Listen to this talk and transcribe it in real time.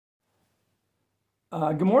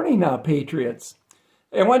Good morning, Patriots.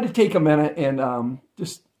 I wanted to take a minute and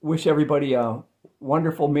just wish everybody a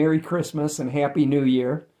wonderful Merry Christmas and Happy New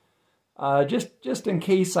Year. Just in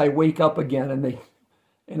case I wake up again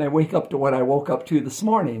and I wake up to what I woke up to this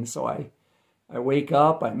morning. So I wake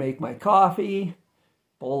up, I make my coffee,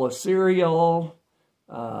 bowl of cereal,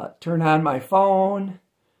 turn on my phone,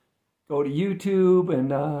 go to YouTube,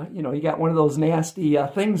 and you got one of those nasty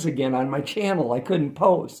things again on my channel I couldn't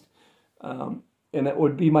post. And it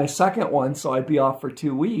would be my second one, so I'd be off for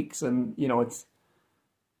 2 weeks. And, if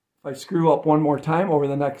I screw up one more time over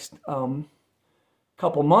the next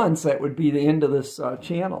couple months, that would be the end of this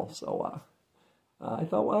channel. So I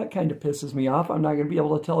thought, well, that kind of pisses me off. I'm not going to be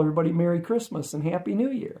able to tell everybody Merry Christmas and Happy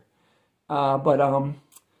New Year. But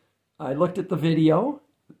I looked at the video.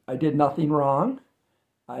 I did nothing wrong.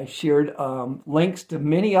 I shared links to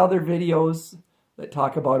many other videos that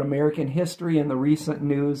talk about American history and the recent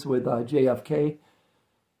news with JFK,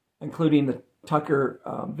 including the Tucker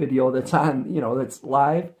video that's on, that's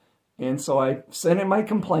live. And so I sent in my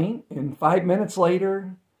complaint, and 5 minutes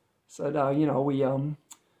later said,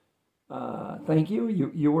 thank you.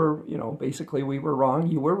 You were, basically we were wrong.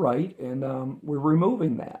 You were right, and we're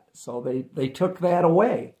removing that. So they took that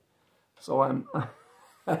away. So I'm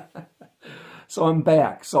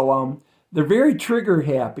back. So they're very trigger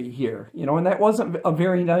happy here, and that wasn't a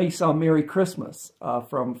very nice Merry Christmas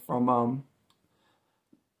from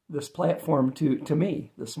this platform to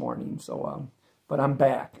me this morning. So, but I'm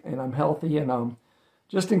back and I'm healthy, and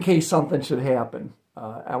just in case something should happen,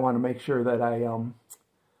 I want to make sure that I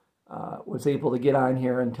was able to get on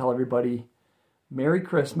here and tell everybody Merry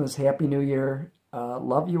Christmas, Happy New Year,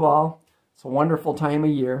 love you all. It's a wonderful time of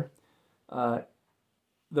year.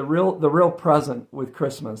 The real present with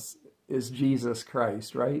Christmas is Jesus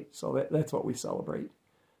Christ, right? So that's what we celebrate.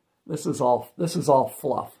 This is all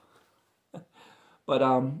fluff. But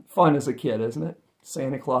fun as a kid, isn't it?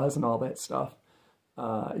 Santa Claus and all that stuff.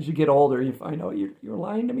 As you get older, you find out you're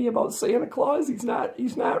lying to me about Santa Claus. He's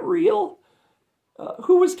not real.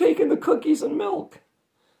 Who was taking the cookies and milk?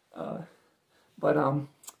 But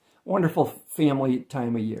wonderful family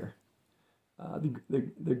time of year.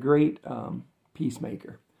 The great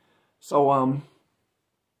peacemaker. So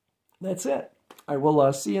that's it. I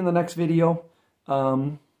will see you in the next video.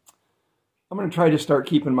 I'm going to try to start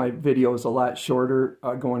keeping my videos a lot shorter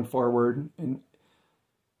going forward. And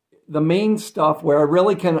the main stuff where I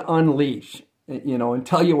really can unleash, and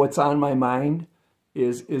tell you what's on my mind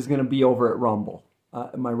is going to be over at Rumble,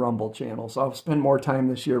 my Rumble channel. So I'll spend more time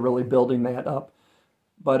this year really building that up.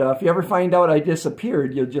 But if you ever find out I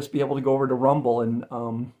disappeared, you'll just be able to go over to Rumble and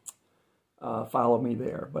follow me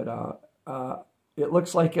there. But it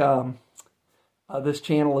looks like this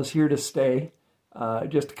channel is here to stay.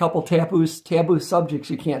 Just a couple taboo subjects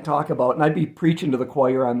you can't talk about, and I'd be preaching to the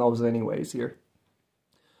choir on those anyways here.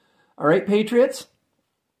 All right, Patriots,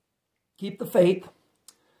 keep the faith.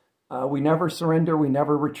 We never surrender, we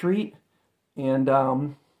never retreat. And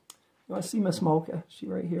you want to see Miss Mocha? Is she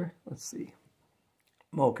right here? Let's see.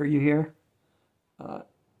 Mocha, are you here?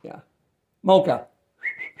 Yeah. Mocha.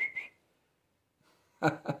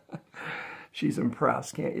 She's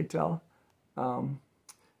impressed, can't you tell?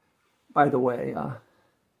 By the way, I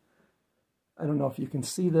don't know if you can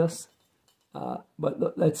see this,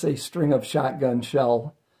 but that's a string of shotgun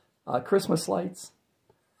shell Christmas lights.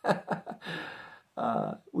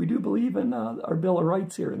 We do believe in our Bill of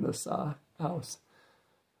Rights here in this house.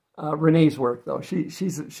 Renee's work, though, she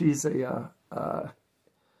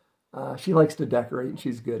likes to decorate, and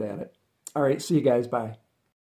she's good at it. All right, see you guys. Bye.